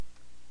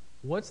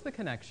What's the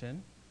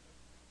connection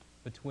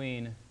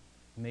between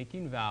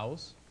making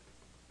vows,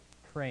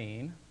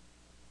 praying,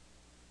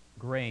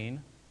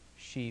 grain,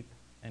 sheep,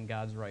 and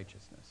God's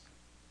righteousness?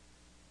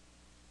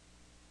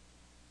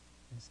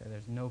 You say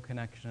there's no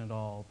connection at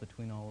all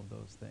between all of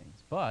those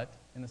things. But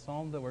in the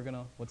psalm that we're going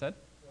to, what's that?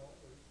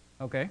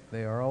 Okay,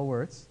 they are all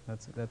words.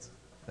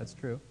 That's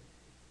true.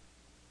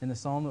 In the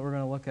psalm that we're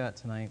going to look at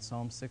tonight,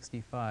 Psalm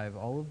 65,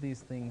 all of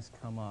these things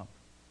come up.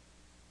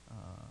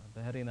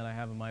 The heading that I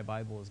have in my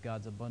Bible is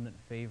God's abundant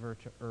favor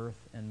to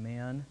earth and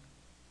man.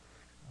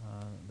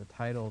 The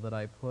title that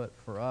I put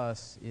for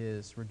us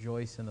is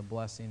Rejoice in the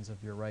Blessings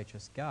of Your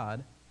Righteous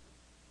God.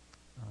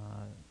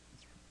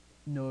 It's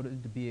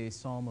noted to be a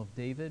psalm of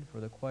David, for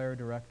the choir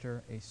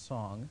director, a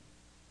song.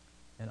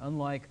 And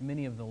unlike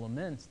many of the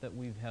laments that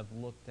we have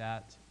looked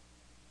at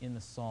in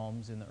the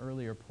Psalms in the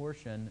earlier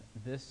portion,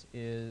 this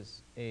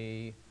is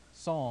a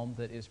psalm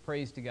that is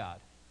praise to God.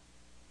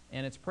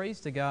 And it's praise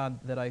to God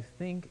that I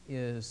think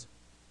is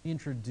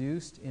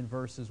introduced in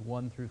verses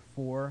 1 through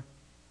 4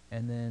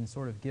 and then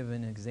sort of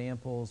given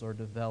examples or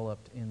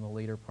developed in the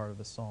later part of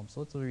the psalm. So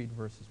let's read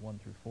verses 1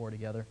 through 4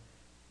 together.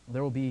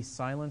 There will be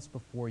silence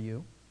before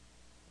you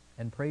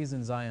and praise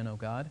in Zion, O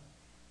God,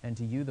 and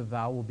to you the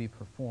vow will be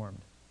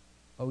performed.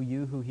 O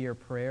you who hear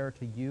prayer,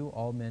 to you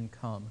all men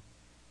come.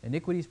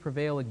 Iniquities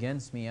prevail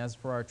against me. As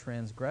for our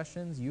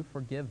transgressions, you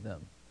forgive them.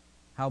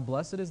 How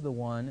blessed is the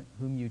one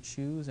whom you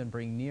choose and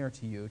bring near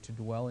to you to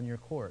dwell in your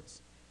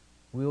courts.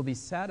 We will be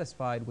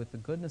satisfied with the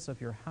goodness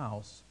of your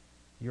house,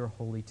 your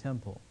holy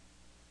temple.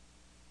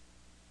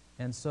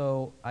 And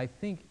so I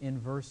think in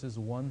verses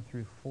 1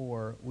 through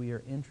 4, we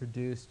are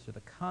introduced to the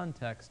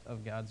context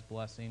of God's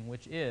blessing,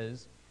 which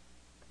is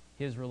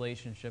his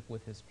relationship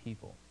with his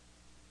people.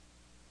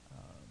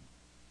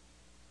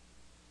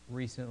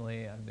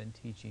 Recently, I've been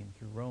teaching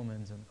through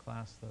Romans in the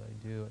class that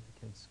I do at the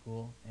kids'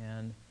 school,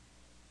 and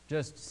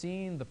just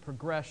seeing the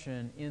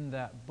progression in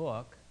that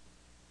book,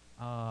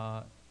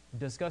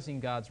 discussing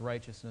God's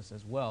righteousness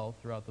as well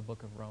throughout the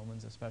book of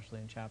Romans, especially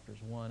in chapters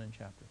 1 and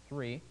chapter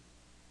 3.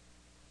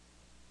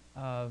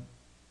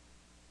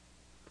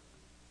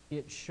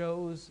 It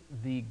shows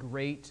the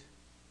great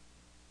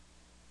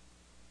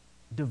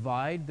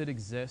divide that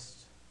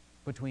exists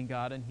between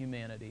God and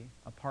humanity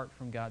apart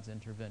from God's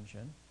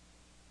intervention,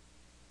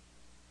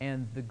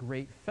 and the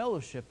great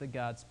fellowship that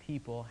God's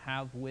people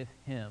have with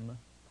him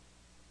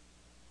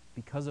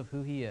because of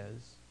who he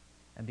is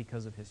and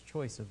because of his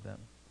choice of them.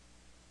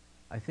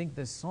 I think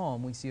this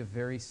psalm, we see a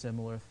very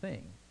similar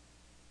thing.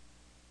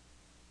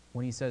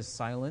 When he says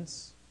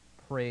silence,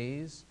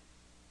 praise,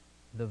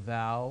 the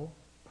vow,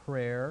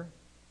 prayer,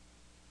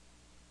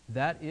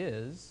 that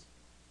is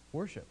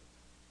worship.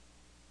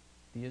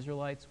 The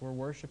Israelites were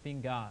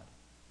worshiping God.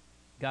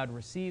 God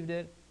received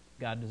it,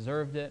 God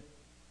deserved it,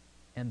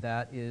 and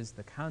that is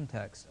the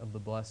context of the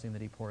blessing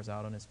that he pours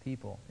out on his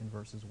people in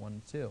verses 1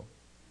 and 2.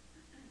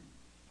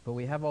 But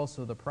we have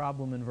also the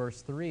problem in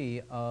verse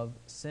 3 of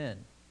sin.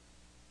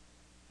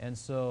 And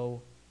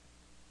so,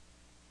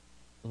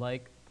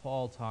 like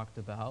Paul talked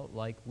about,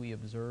 like we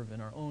observe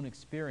in our own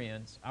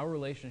experience, our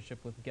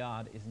relationship with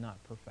God is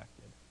not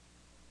perfected.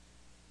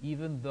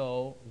 Even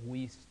though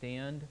we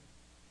stand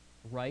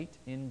right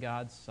in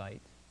God's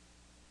sight,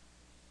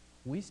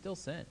 we still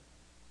sin.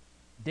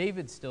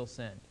 David still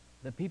sinned.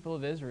 The people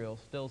of Israel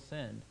still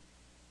sinned.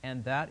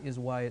 And that is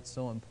why it's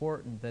so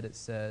important that it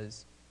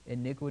says,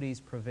 iniquities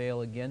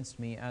prevail against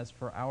me. As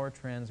for our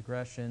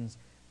transgressions,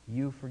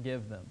 you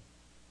forgive them.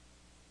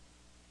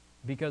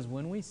 Because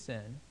when we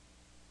sin,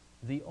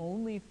 the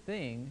only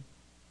thing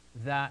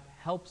that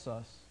helps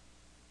us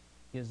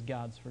is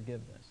God's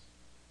forgiveness.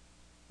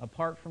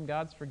 Apart from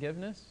God's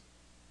forgiveness,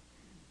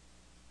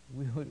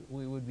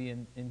 we would be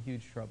in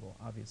huge trouble,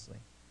 obviously.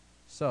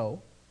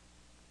 So,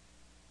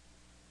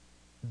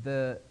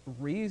 the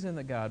reason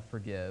that God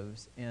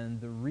forgives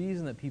and the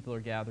reason that people are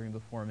gathering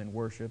before him in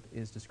worship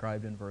is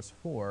described in verse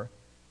 4.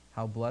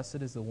 How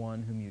blessed is the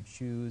one whom you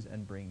choose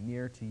and bring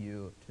near to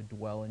you to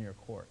dwell in your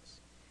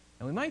courts.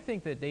 And we might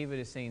think that David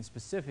is saying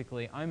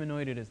specifically, I'm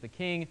anointed as the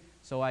king,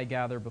 so I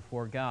gather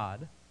before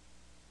God.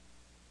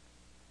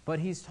 But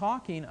he's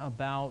talking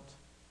about,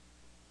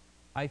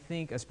 I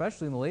think,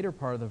 especially in the later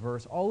part of the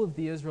verse, all of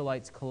the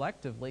Israelites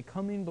collectively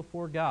coming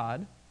before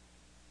God.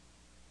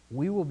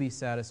 We will be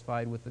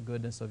satisfied with the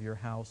goodness of your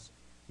house,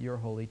 your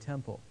holy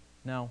temple.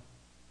 Now,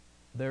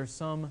 there's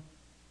some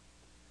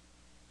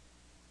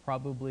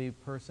probably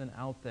person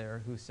out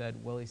there who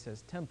said, well, he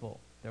says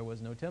temple. There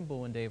was no temple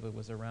when David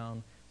was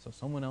around, so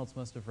someone else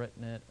must have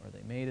written it, or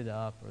they made it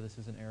up, or this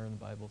is an error in the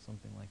Bible,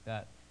 something like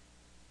that.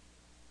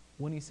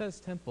 When he says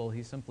temple,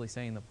 he's simply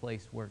saying the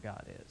place where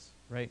God is,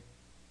 right?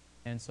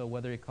 And so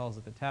whether he calls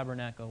it the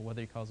tabernacle,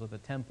 whether he calls it the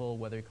temple,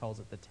 whether he calls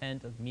it the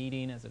tent of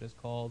meeting, as it is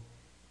called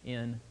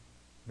in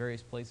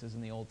various places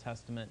in the Old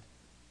Testament,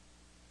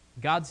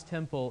 God's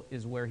temple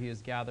is where he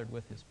is gathered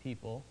with his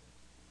people.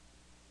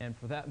 And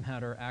for that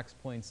matter, Acts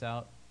points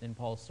out in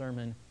Paul's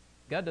sermon,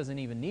 God doesn't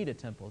even need a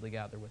temple to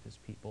gather with his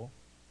people.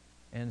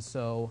 And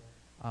so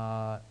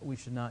we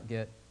should not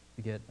get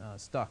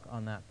stuck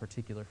on that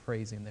particular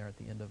phrasing there at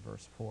the end of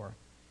verse 4.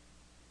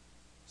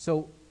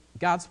 So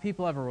God's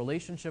people have a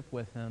relationship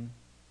with him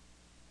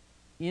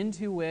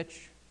into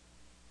which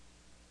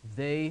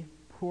they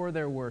pour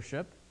their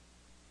worship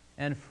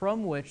and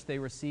from which they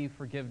receive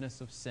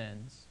forgiveness of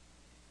sins.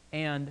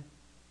 And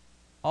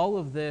all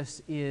of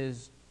this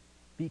is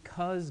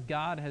because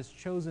God has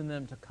chosen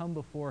them to come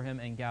before him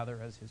and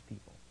gather as his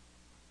people.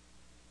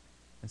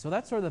 And so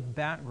that's sort of the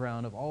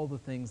background of all the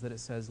things that it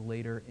says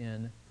later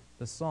in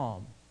the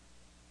psalm.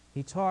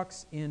 He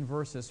talks in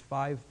verses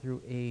 5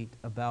 through 8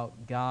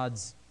 about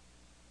God's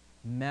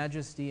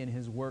majesty and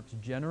his works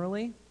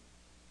generally,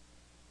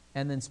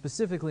 and then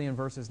specifically in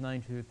verses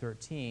 9 through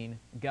 13,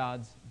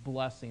 God's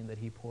blessing that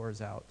he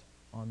pours out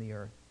on the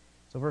earth.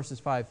 So verses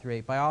 5 through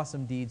 8, by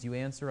awesome deeds you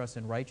answer us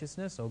in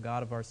righteousness, O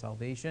God of our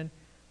salvation,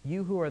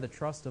 you who are the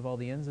trust of all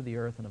the ends of the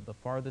earth and of the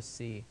farthest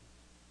sea,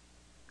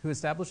 who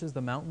establishes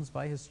the mountains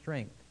by his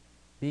strength,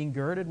 being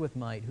girded with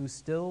might, who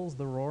stills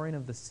the roaring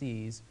of the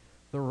seas,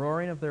 the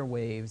roaring of their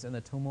waves, and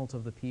the tumult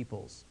of the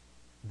peoples.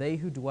 They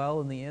who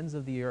dwell in the ends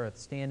of the earth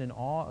stand in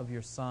awe of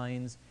your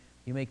signs.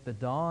 You make the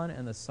dawn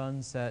and the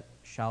sunset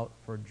shout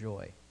for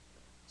joy.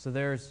 So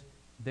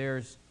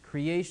there's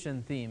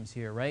creation themes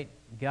here, right?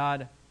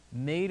 God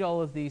made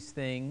all of these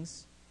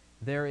things.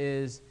 There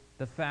is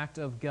the fact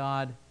of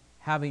God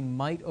having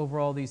might over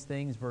all these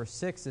things. Verse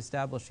 6,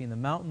 establishing the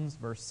mountains.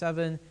 Verse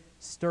 7,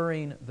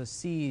 stirring the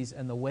seas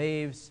and the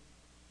waves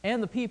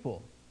and the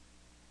people,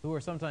 who are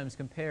sometimes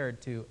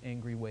compared to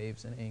angry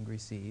waves and angry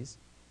seas.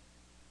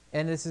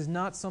 And this is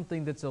not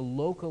something that's a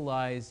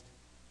localized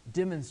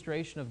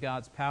demonstration of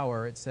God's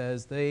power. It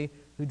says, they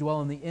who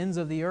dwell in the ends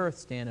of the earth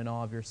stand in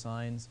awe of your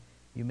signs.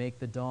 You make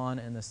the dawn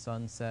and the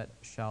sunset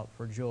shout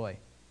for joy.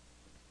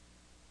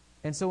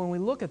 And so when we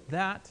look at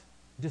that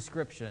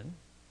description,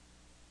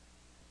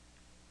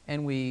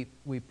 and we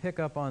pick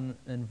up on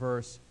in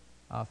verse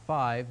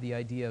 5, the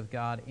idea of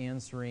God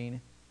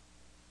answering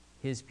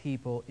his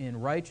people in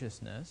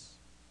righteousness,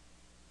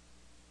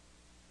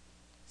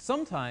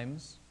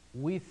 sometimes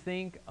we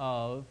think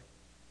of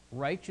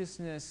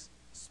righteousness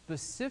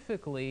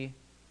specifically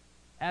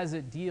as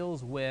it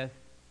deals with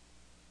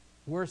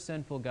we're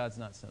sinful, God's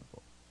not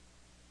sinful.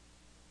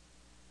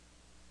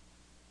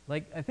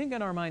 Like, I think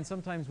in our mind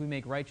sometimes we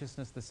make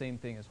righteousness the same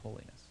thing as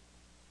holiness.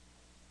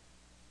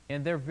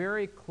 And they're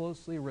very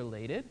closely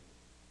related,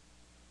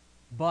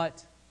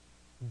 but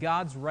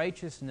God's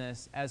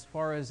righteousness, as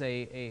far as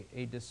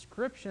a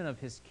description of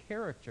his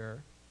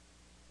character,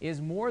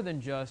 is more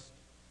than just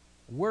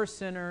we're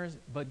sinners,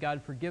 but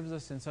God forgives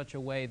us in such a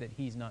way that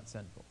he's not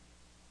sinful.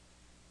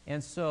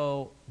 And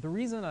so the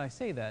reason I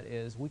say that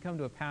is we come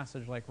to a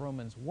passage like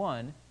Romans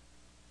 1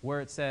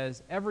 where it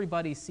says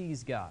everybody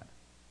sees God.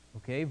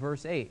 Okay,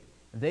 verse 8,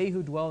 they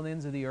who dwell in the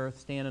ends of the earth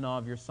stand in awe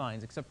of your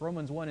signs. Except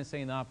Romans 1 is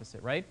saying the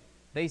opposite, right?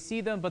 They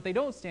see them, but they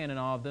don't stand in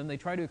awe of them. They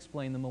try to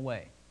explain them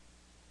away.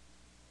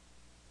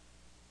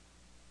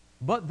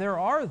 But there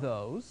are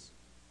those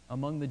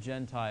among the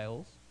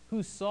Gentiles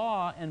who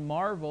saw and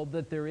marveled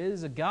that there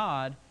is a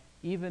God,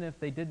 even if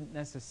they didn't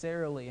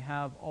necessarily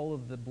have all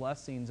of the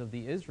blessings of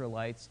the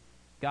Israelites,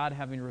 God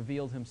having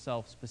revealed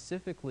himself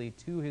specifically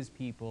to his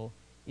people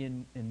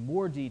in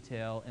more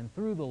detail and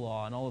through the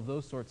law and all of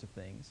those sorts of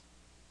things.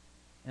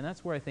 And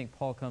that's where I think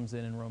Paul comes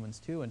in Romans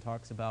 2 and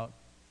talks about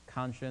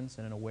conscience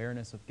and an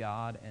awareness of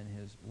God and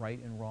his right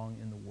and wrong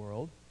in the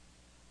world.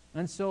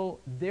 And so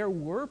there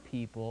were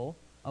people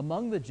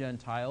among the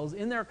Gentiles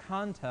in their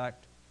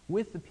contact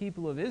with the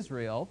people of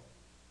Israel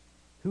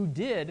who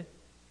did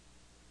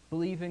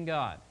believe in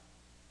God,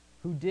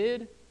 who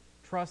did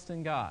trust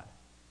in God.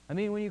 I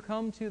mean, when you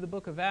come to the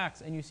book of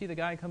Acts and you see the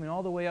guy coming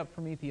all the way up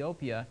from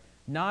Ethiopia,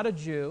 not a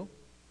Jew,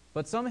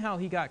 but somehow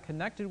he got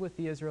connected with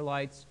the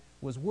Israelites,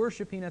 was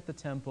worshiping at the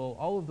temple,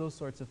 all of those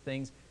sorts of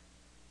things.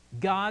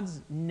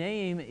 God's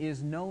name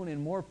is known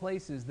in more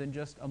places than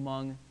just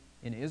among,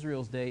 in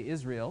Israel's day,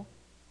 Israel,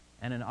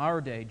 and in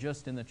our day,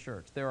 just in the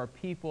church. There are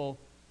people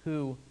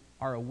who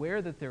are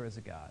aware that there is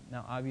a God.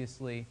 Now,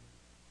 obviously,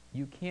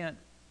 you can't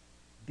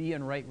be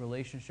in right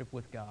relationship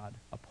with God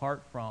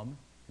apart from,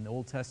 in the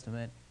Old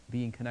Testament,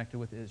 being connected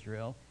with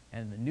Israel,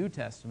 and in the New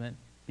Testament,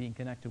 being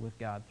connected with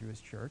God through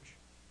his church.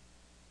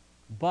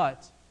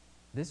 But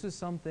this is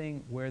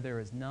something where there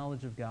is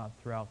knowledge of God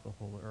throughout the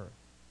whole earth.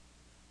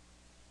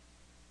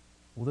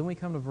 Well, then we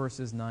come to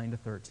verses 9 to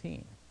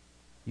 13.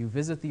 You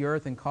visit the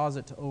earth and cause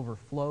it to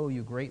overflow.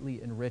 You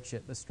greatly enrich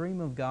it. The stream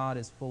of God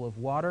is full of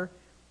water.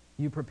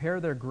 You prepare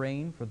their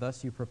grain, for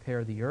thus you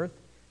prepare the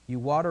earth. You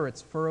water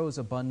its furrows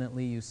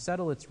abundantly. You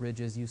settle its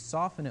ridges. You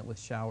soften it with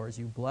showers.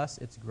 You bless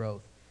its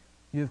growth.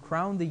 You have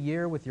crowned the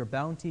year with your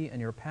bounty,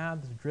 and your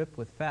paths drip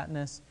with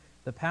fatness.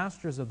 The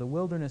pastures of the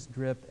wilderness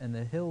drip, and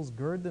the hills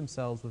gird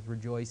themselves with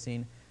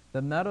rejoicing.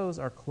 The meadows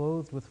are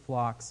clothed with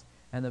flocks,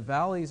 and the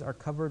valleys are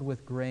covered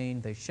with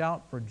grain. They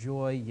shout for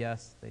joy,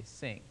 yes, they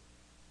sing.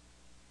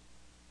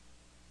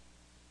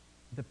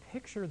 The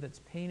picture that's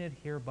painted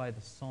here by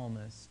the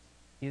psalmist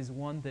is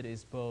one that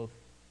is both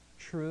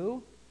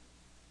true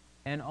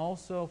and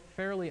also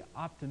fairly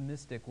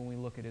optimistic when we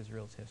look at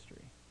Israel's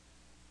history.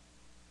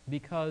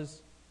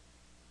 because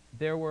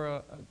there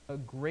were a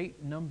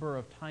great number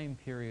of time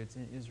periods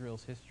in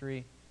Israel's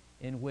history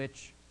in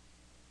which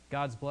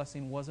God's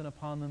blessing wasn't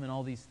upon them and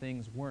all these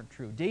things weren't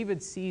true.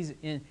 David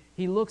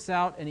he looks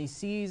out and he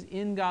sees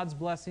in God's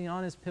blessing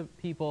on his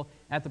people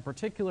at the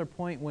particular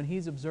point when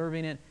he's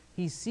observing it,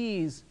 he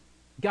sees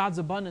God's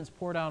abundance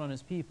poured out on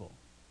his people.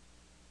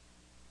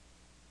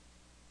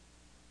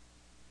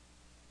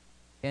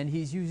 And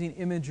he's using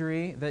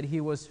imagery that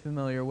he was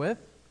familiar with,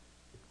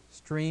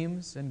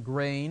 streams and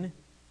grain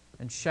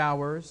and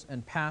showers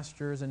and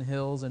pastures and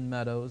hills and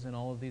meadows and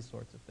all of these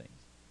sorts of things.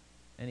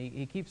 And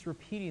he keeps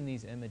repeating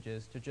these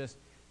images to just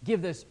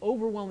give this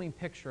overwhelming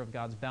picture of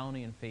God's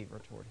bounty and favor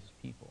toward his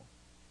people.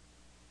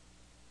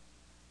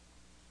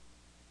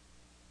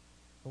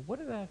 But what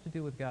does that have to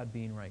do with God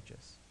being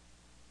righteous?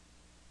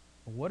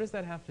 What does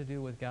that have to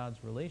do with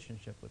God's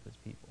relationship with his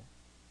people?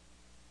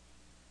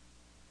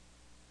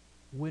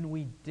 When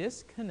we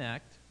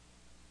disconnect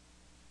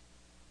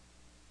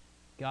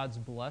God's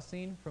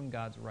blessing from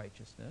God's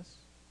righteousness,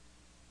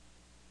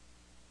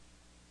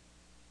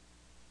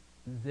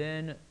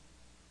 then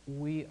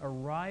we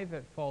arrive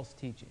at false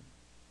teaching.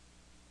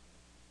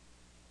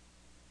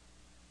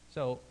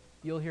 So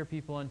you'll hear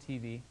people on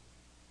TV,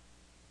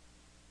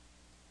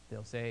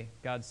 they'll say,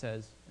 God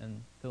says,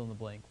 and fill in the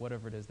blank,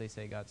 whatever it is they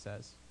say God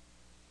says.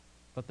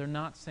 But they're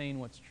not saying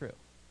what's true.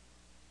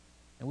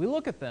 And we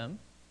look at them,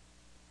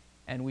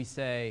 and we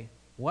say,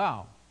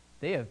 wow,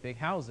 they have big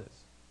houses.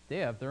 They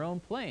have their own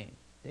plane.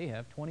 They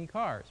have 20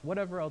 cars,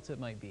 whatever else it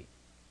might be.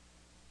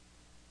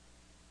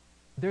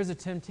 There's a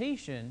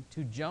temptation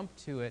to jump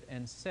to it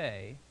and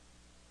say,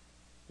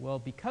 well,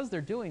 because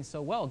they're doing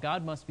so well,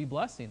 God must be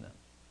blessing them.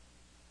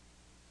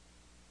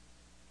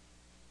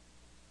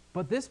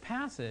 But this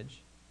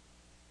passage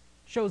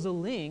shows a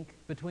link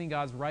between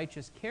God's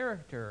righteous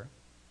character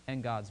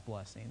and God's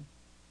blessing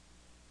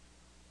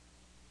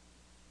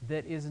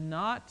that is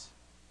not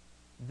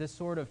the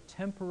sort of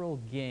temporal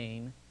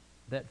gain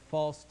that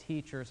false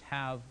teachers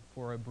have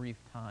for a brief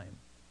time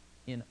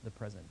in the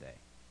present day.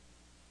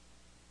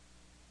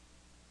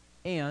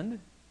 And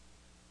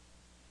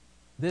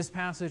this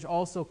passage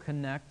also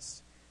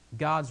connects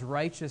God's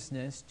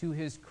righteousness to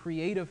his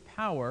creative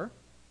power.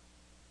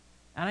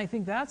 And I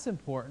think that's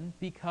important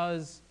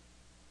because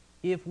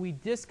if we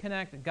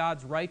disconnect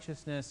God's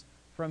righteousness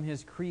from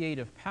his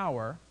creative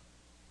power,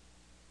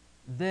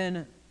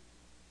 then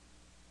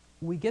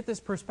we get this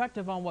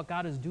perspective on what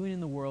God is doing in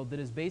the world that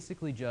is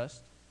basically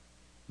just,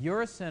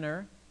 you're a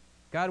sinner,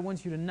 God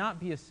wants you to not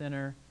be a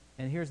sinner,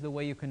 and here's the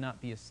way you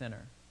cannot be a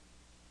sinner.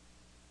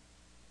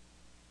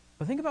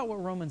 But think about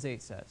what Romans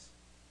 8 says.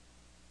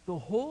 The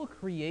whole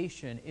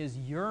creation is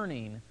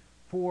yearning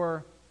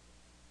for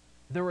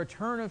the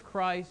return of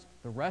Christ,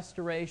 the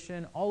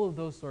restoration, all of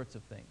those sorts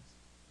of things.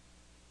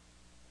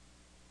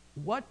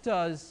 What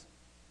does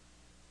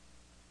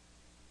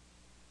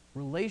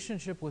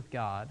relationship with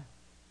God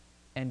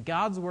and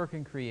God's work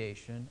in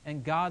creation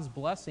and God's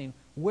blessing,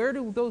 where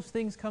do those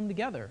things come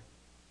together?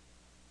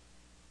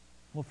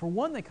 Well, for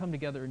one, they come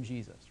together in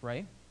Jesus,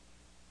 right?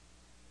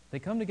 They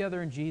come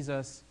together in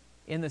Jesus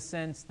in the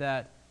sense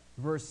that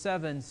verse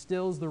 7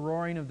 stills the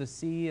roaring of the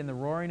sea and the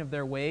roaring of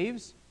their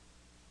waves.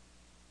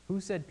 Who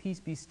said, peace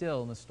be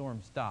still, and the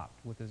storm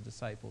stopped with his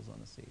disciples on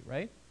the sea,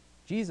 right?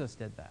 Jesus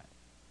did that.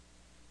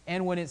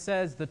 And when it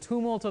says the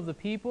tumult of the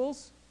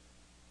peoples,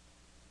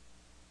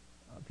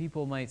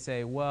 people might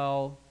say,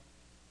 well,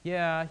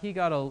 yeah, he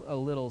got a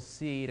little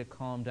sea to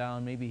calm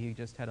down. Maybe he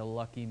just had a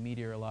lucky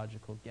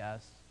meteorological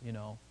guess, you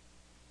know.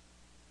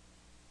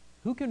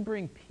 Who can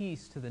bring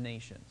peace to the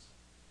nations?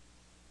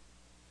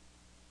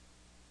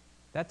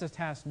 That's a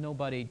task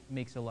nobody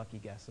makes a lucky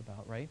guess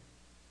about, right?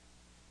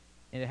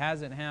 And it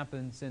hasn't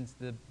happened since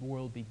the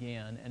world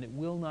began, and it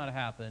will not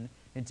happen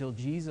until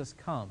Jesus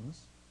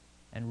comes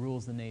and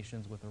rules the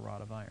nations with a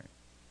rod of iron.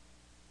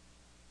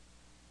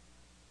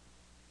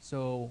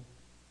 So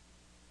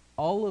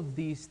all of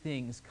these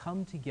things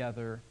come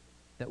together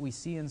that we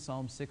see in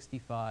Psalm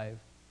 65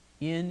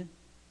 in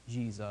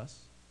Jesus.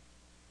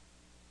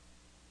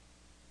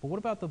 But what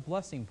about the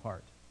blessing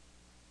part?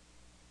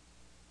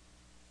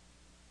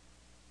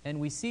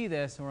 And we see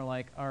this and we're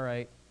like, all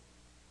right,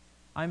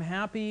 I'm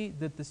happy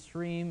that the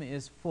stream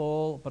is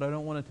full, but I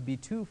don't want it to be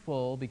too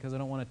full because I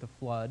don't want it to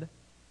flood.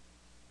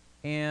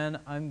 And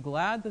I'm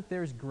glad that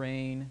there's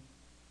grain,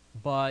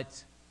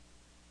 but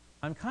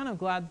I'm kind of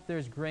glad that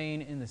there's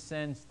grain in the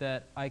sense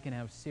that I can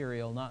have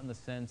cereal, not in the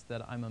sense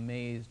that I'm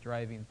amazed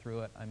driving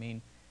through it. I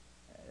mean,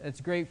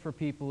 it's great for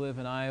people who live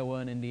in Iowa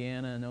and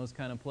Indiana and those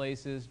kind of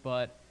places,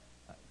 but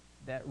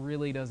that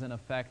really doesn't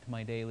affect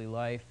my daily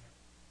life.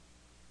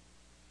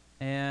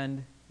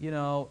 And, you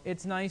know,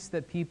 it's nice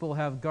that people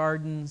have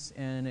gardens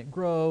and it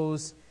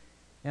grows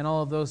and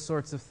all of those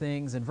sorts of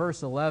things. In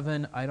verse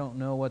 11, I don't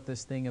know what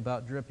this thing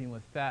about dripping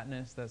with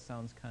fatness, that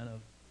sounds kind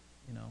of,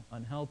 you know,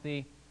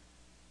 unhealthy.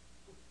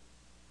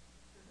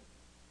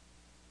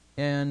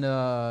 And,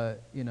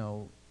 you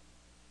know,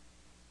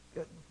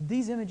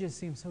 these images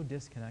seem so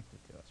disconnected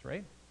to us,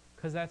 right?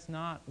 Because that's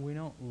not, we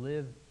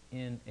live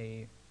in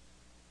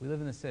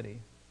the city.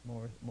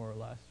 more or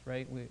less,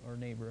 right? Or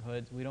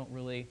neighborhoods. We don't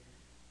really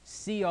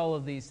see all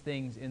of these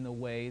things in the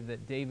way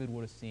that David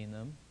would have seen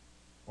them,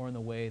 or in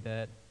the way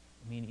that,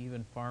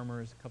 even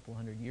farmers a couple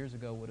hundred years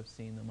ago would have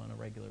seen them on a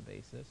regular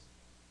basis.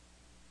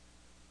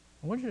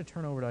 I want you to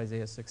turn over to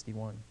Isaiah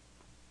 61.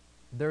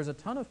 There's a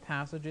ton of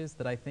passages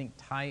that I think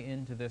tie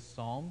into this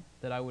psalm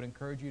that I would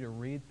encourage you to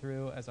read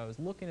through as I was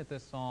looking at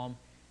this psalm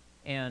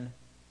and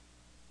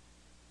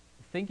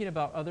thinking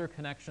about other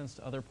connections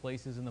to other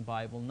places in the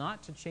Bible,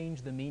 not to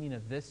change the meaning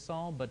of this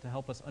psalm, but to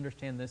help us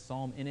understand this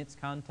psalm in its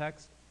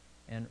context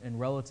and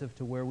relative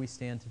to where we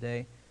stand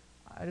today.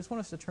 I just want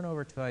us to turn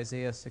over to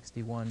Isaiah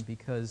 61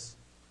 because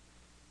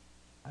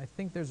I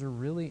think there's a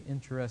really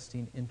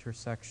interesting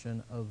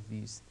intersection of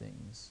these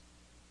things.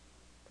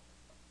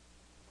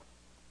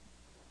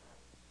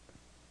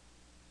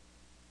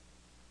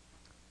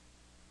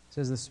 It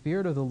says, "The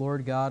Spirit of the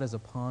Lord God is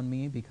upon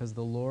me, because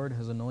the Lord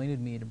has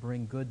anointed me to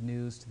bring good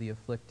news to the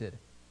afflicted.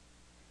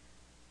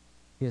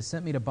 He has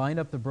sent me to bind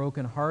up the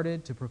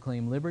brokenhearted, to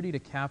proclaim liberty to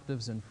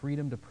captives and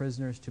freedom to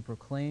prisoners, to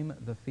proclaim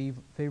the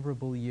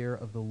favorable year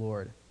of the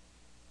Lord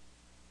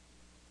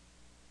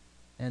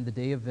and the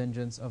day of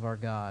vengeance of our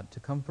God, to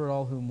comfort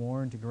all who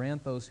mourn, to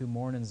grant those who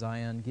mourn in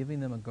Zion, giving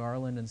them a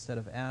garland instead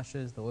of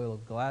ashes, the oil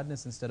of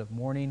gladness instead of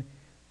mourning,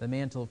 the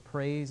mantle of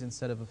praise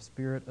instead of a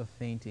spirit of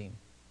fainting.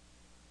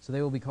 So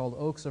they will be called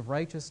oaks of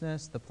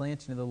righteousness, the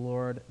planting of the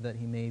Lord, that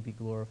he may be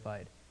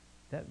glorified."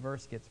 That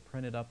verse gets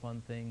printed up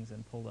on things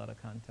and pulled out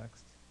of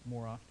context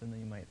more often than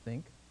you might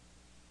think.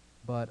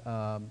 But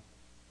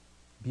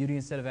beauty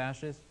instead of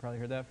ashes, probably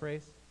heard that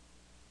phrase.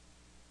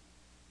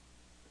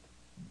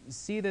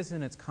 See this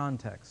in its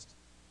context.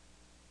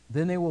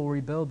 "Then they will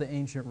rebuild the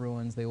ancient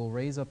ruins. They will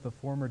raise up the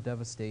former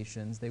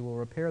devastations. They will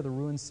repair the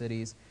ruined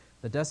cities,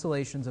 the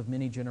desolations of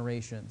many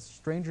generations.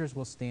 Strangers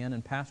will stand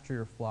and pasture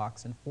your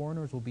flocks, and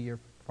foreigners will be your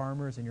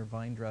farmers and your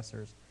vine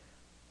dressers.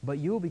 But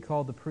you will be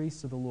called the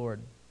priests of the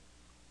Lord.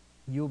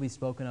 You will be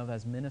spoken of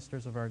as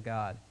ministers of our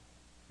God.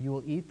 You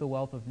will eat the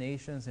wealth of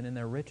nations, and in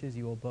their riches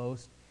you will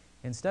boast.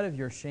 Instead of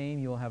your shame,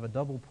 you will have a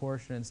double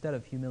portion. Instead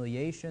of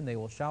humiliation, they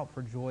will shout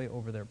for joy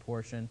over their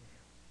portion.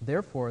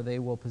 Therefore, they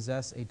will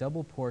possess a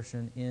double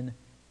portion in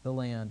the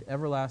land.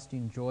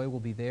 Everlasting joy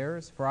will be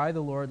theirs. For I,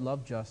 the Lord,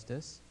 love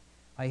justice.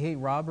 I hate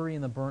robbery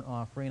and the burnt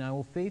offering. I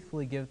will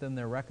faithfully give them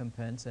their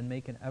recompense and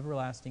make an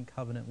everlasting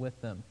covenant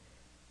with them.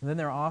 And then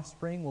their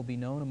offspring will be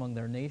known among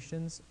the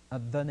nations,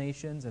 and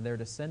their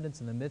descendants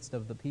in the midst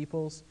of the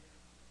peoples.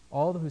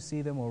 All who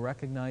see them will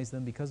recognize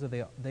them, because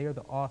they are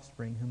the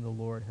offspring whom the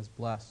Lord has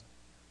blessed.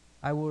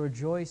 I will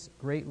rejoice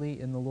greatly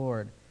in the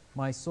Lord.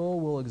 My soul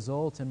will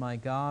exult in my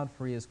God,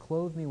 for he has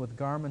clothed me with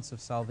garments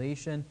of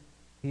salvation.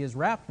 He has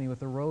wrapped me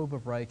with a robe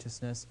of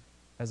righteousness,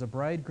 as a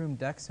bridegroom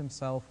decks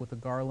himself with a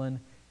garland,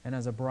 and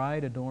as a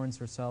bride adorns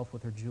herself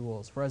with her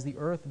jewels. For as the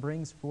earth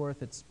brings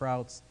forth its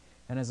sprouts,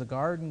 and as a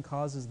garden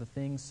causes the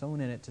things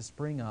sown in it to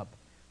spring up,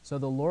 so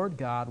the Lord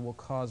God will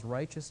cause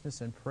righteousness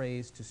and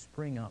praise to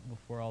spring up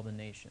before all the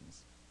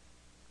nations."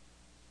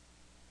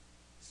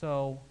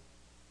 So,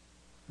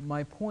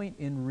 my point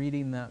in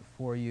reading that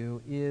for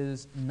you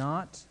is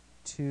not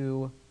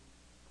to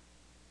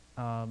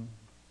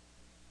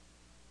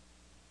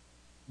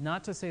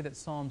say that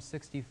Psalm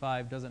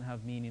 65 doesn't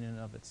have meaning in and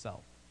of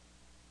itself.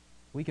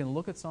 We can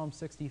look at Psalm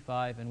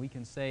 65 and we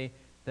can say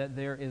that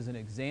there is an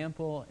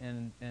example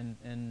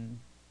and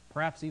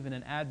perhaps even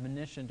an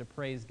admonition to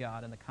praise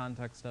God in the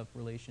context of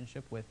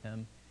relationship with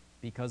him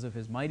because of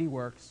his mighty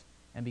works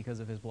and because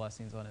of his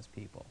blessings on his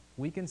people.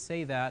 We can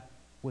say that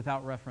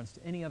without reference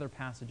to any other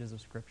passages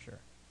of Scripture.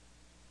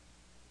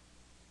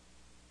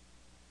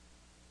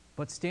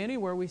 But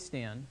standing where we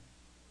stand,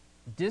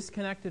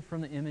 disconnected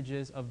from the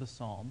images of the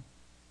psalm,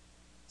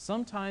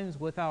 sometimes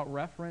without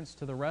reference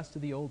to the rest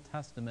of the Old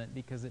Testament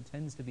because it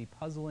tends to be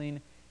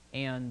puzzling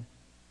and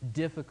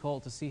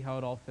difficult to see how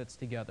it all fits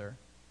together,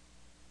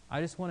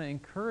 I just want to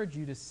encourage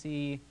you to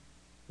see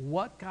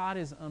what God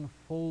is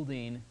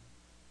unfolding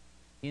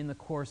in the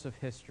course of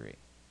history.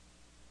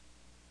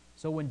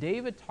 So when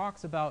David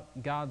talks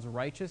about God's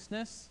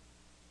righteousness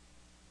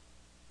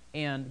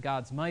and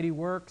God's mighty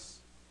works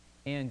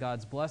and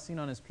God's blessing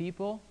on his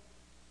people,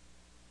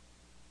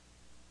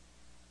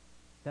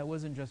 that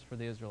wasn't just for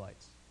the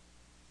Israelites.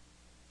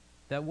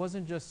 That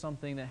wasn't just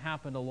something that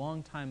happened a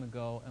long time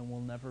ago and will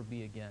never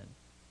be again.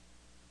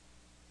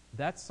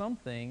 That's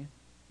something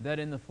that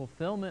in the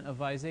fulfillment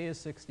of Isaiah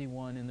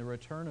 61, in the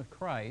return of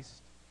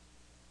Christ,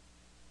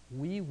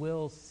 we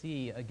will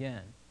see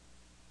again.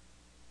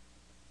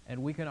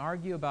 And we can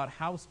argue about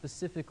how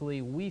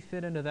specifically we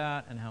fit into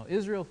that and how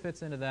Israel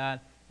fits into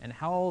that and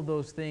how all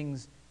those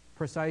things,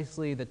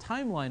 precisely the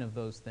timeline of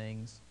those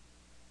things.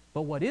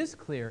 But what is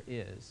clear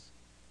is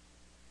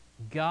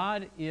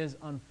God is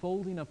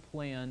unfolding a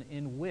plan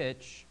in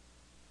which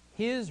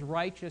his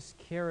righteous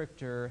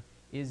character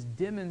is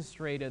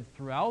demonstrated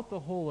throughout the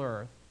whole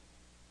earth.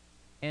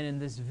 And in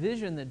this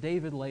vision that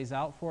David lays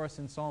out for us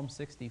in Psalm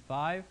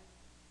 65,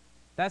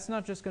 that's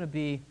not just going to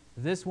be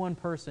this one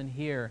person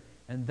here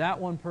and that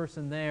one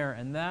person there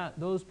and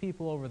those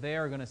people over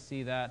there are going to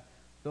see that.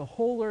 The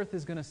whole earth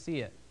is going to see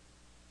it.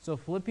 So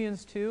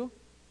Philippians 2,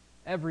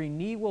 every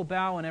knee will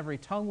bow and every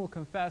tongue will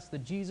confess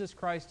that Jesus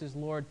Christ is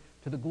Lord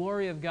to the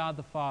glory of God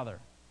the Father.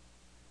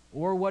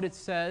 Or what it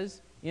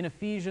says in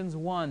Ephesians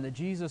 1, that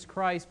Jesus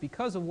Christ,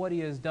 because of what he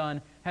has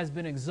done, has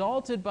been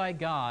exalted by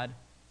God,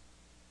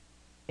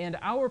 and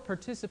our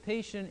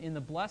participation in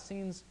the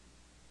blessings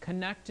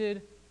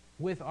connected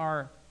with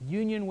our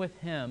union with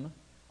him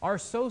are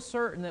so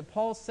certain that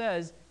Paul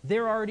says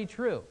they're already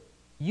true.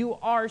 You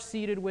are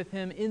seated with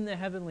him in the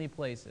heavenly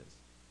places.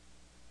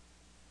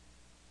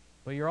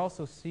 But you're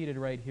also seated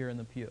right here in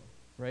the pew,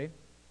 right?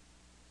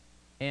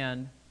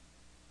 And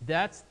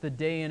that's the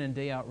day in and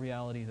day out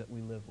reality that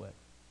we live with.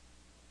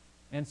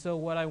 And so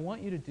what I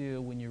want you to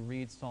do when you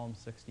read Psalm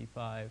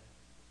 65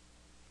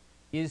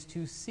 is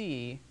to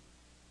see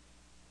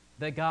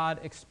that God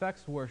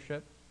expects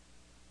worship,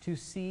 to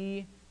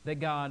see that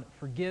God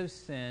forgives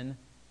sin,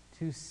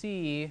 to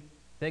see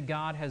that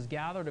God has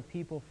gathered a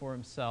people for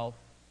himself.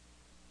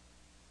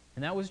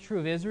 And that was true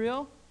of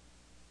Israel.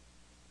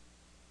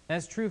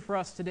 That's true for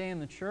us today in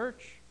the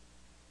church.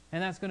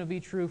 And that's going to be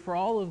true for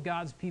all of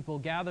God's people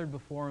gathered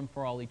before him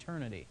for all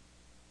eternity.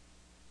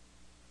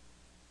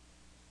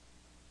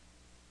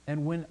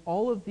 And when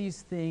all of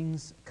these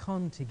things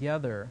come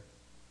together,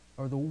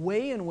 or the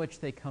way in which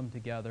they come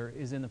together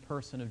is in the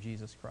person of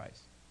Jesus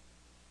Christ.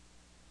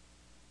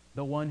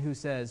 The one who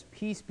says,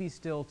 "Peace be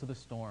still," to the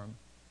storm.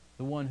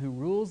 The one who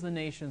rules the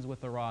nations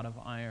with a rod of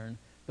iron.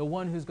 The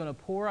one who's going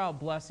to pour out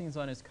blessings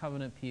on his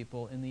covenant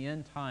people in the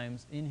end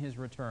times in his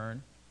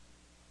return.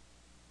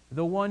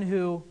 The one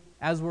who,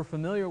 as we're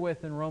familiar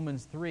with in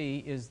Romans 3,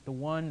 is the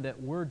one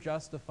that we're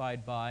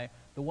justified by,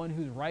 the one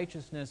whose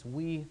righteousness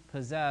we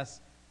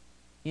possess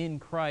in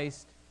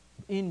Christ,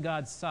 in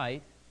God's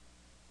sight,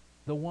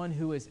 the one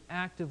who is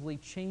actively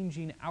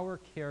changing our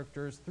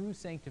characters through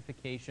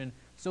sanctification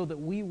so that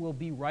we will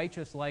be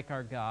righteous like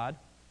our God,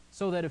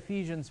 so that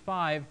Ephesians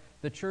 5,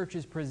 the church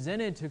is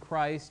presented to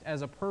Christ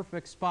as a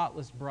perfect,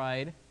 spotless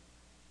bride,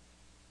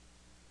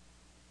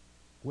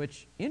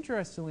 which,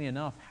 interestingly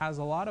enough, has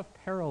a lot of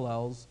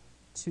parallels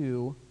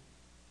to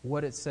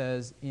what it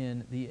says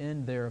in the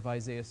end there of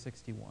Isaiah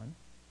 61.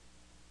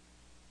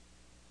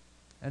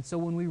 And so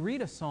when we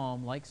read a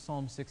psalm like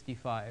Psalm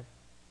 65,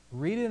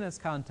 read it in its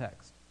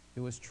context. It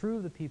was true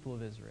of the people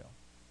of Israel.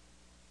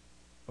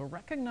 But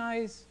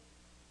recognize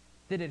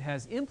that it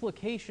has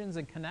implications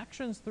and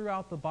connections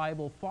throughout the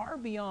Bible far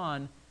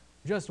beyond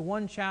just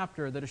one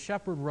chapter that a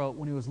shepherd wrote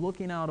when he was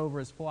looking out over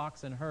his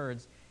flocks and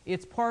herds.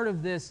 It's part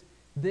of this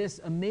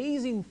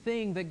amazing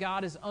thing that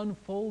God is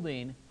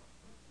unfolding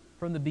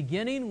from the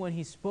beginning when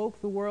he spoke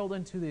the world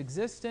into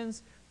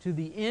existence to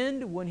the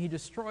end when he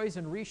destroys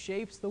and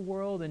reshapes the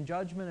world in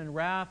judgment and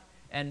wrath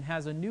and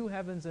has a new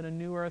heavens and a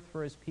new earth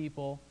for his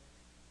people.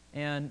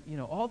 And, you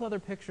know, all the other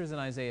pictures in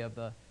Isaiah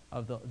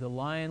of the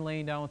lion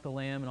laying down with the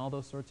lamb and all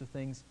those sorts of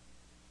things.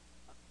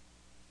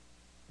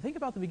 Think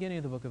about the beginning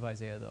of the book of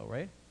Isaiah, though,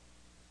 right?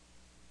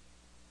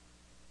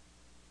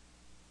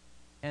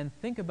 And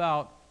think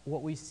about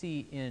what we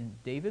see in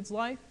David's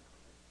life,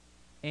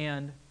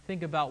 and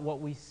think about what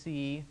we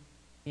see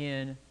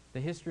in the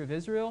history of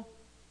Israel.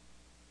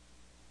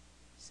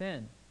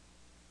 Sin.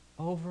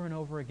 Over and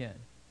over again.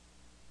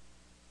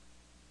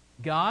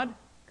 God,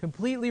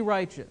 completely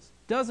righteous,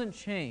 doesn't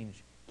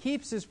change,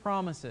 keeps his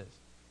promises.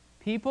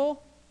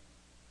 People,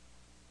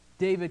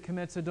 David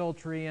commits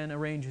adultery and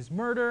arranges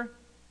murder.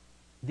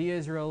 The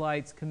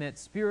Israelites commit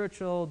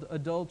spiritual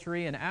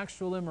adultery and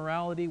actual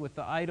immorality with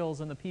the idols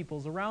and the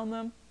peoples around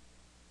them.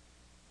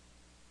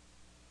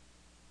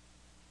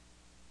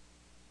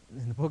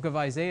 In the book of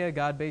Isaiah,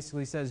 God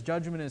basically says,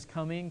 judgment is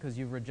coming because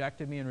you've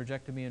rejected me and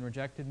rejected me and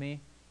rejected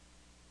me.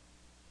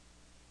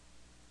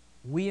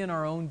 We, in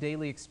our own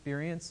daily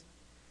experience,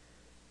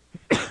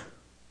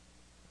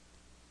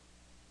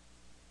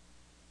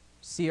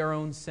 see our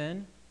own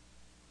sin.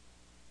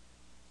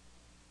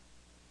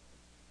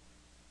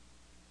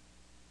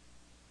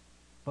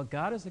 But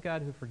God is the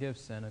God who forgives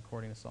sin,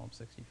 according to Psalm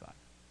 65.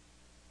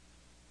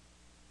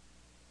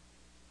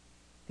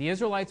 The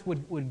Israelites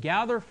would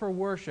gather for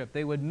worship.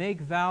 They would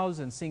make vows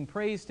and sing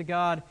praise to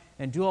God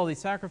and do all these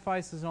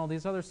sacrifices and all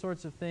these other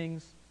sorts of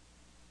things.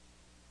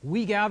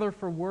 We gather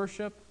for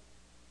worship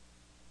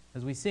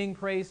as we sing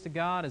praise to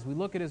God, as we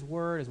look at his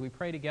word, as we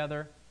pray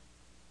together.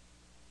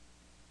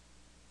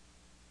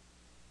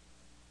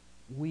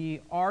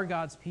 We are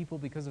God's people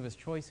because of his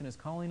choice and his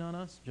calling on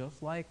us,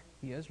 just like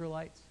the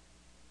Israelites.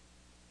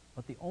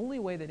 But the only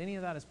way that any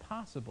of that is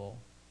possible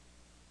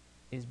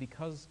is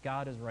because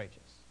God is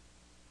righteous.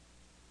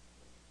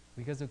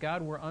 Because if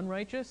God were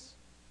unrighteous,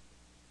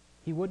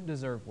 he wouldn't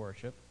deserve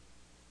worship.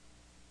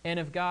 And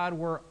if God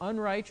were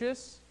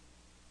unrighteous,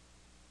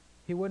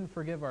 he wouldn't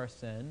forgive our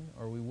sin,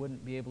 or we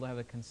wouldn't be able to have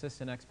a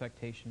consistent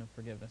expectation of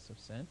forgiveness of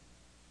sin.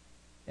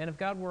 And if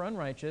God were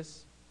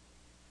unrighteous,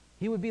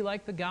 he would be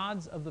like the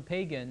gods of the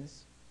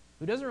pagans,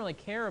 who doesn't really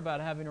care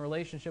about having a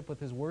relationship with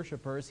his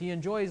worshipers. He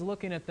enjoys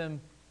looking at them,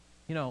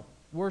 you know,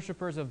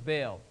 worshipers of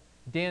Baal,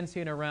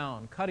 dancing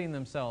around, cutting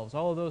themselves,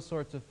 all of those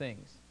sorts of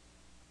things.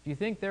 Do you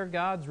think their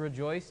gods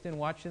rejoiced in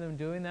watching them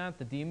doing that,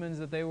 the demons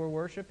that they were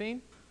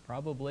worshiping?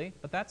 Probably.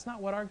 But that's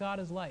not what our God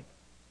is like.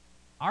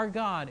 Our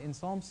God in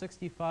Psalm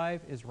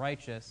 65 is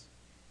righteous.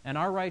 And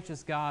our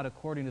righteous God,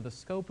 according to the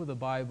scope of the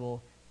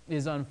Bible,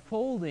 is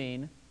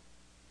unfolding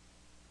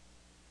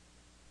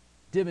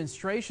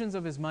demonstrations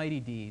of his mighty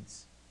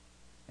deeds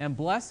and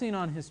blessing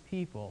on his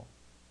people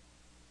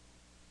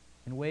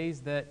in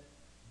ways that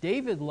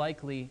David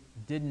likely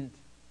didn't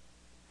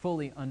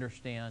fully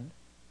understand,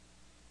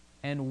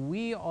 and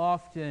we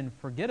often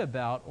forget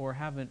about or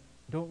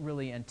don't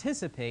really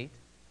anticipate,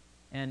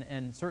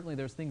 and certainly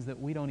there's things that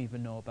we don't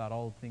even know about,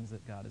 all the things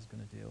that God is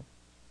going to do.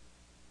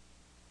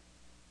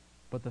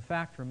 But the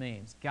fact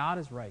remains, God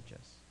is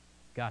righteous.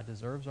 God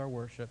deserves our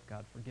worship.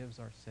 God forgives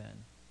our sin.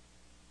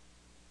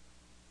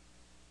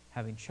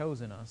 Having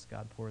chosen us,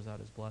 God pours out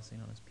his blessing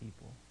on his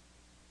people.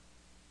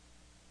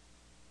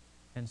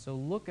 And so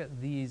look at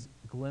these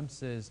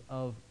glimpses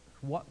of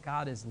what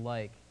God is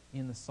like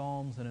in the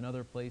Psalms and in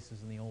other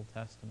places in the Old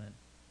Testament.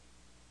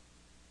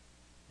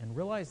 And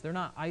realize they're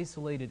not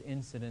isolated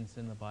incidents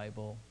in the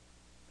Bible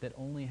that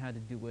only had to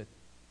do with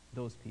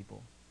those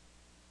people.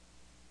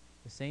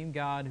 The same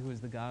God who is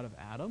the God of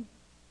Adam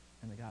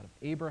and the God of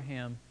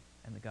Abraham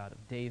and the God of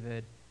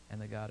David and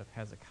the God of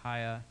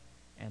Hezekiah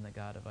and the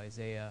God of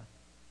Isaiah,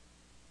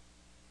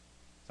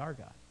 it's our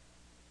God.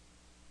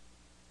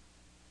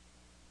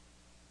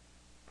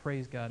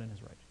 Praise God in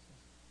his righteousness.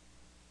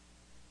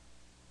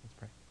 Let's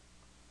pray.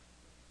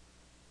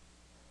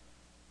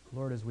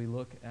 Lord, as we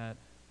look at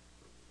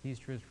these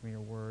truths from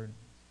your word,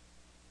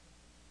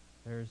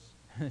 there's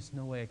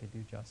no way I could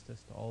do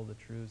justice to all the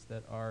truths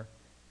that are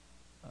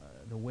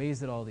the ways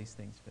that all these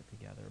things fit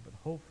together. But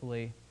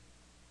hopefully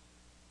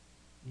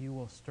you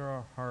will stir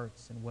our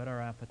hearts and whet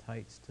our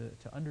appetites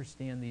to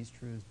understand these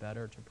truths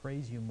better, to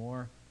praise you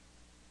more,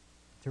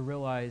 to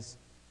realize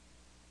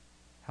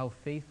how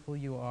faithful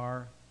you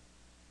are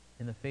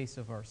in the face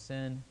of our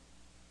sin,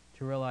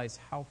 to realize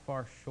how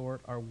far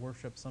short our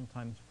worship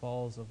sometimes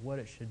falls of what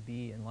it should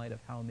be in light of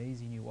how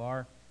amazing you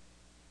are,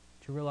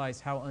 to realize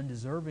how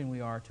undeserving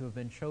we are to have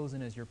been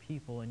chosen as your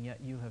people, and yet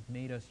you have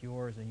made us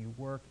yours and you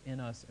work in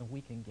us and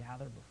we can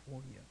gather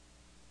before you.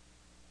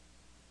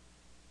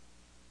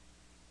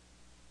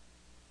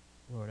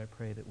 Lord, I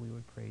pray that we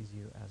would praise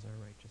you as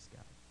our righteous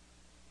God.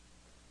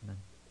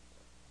 Amen.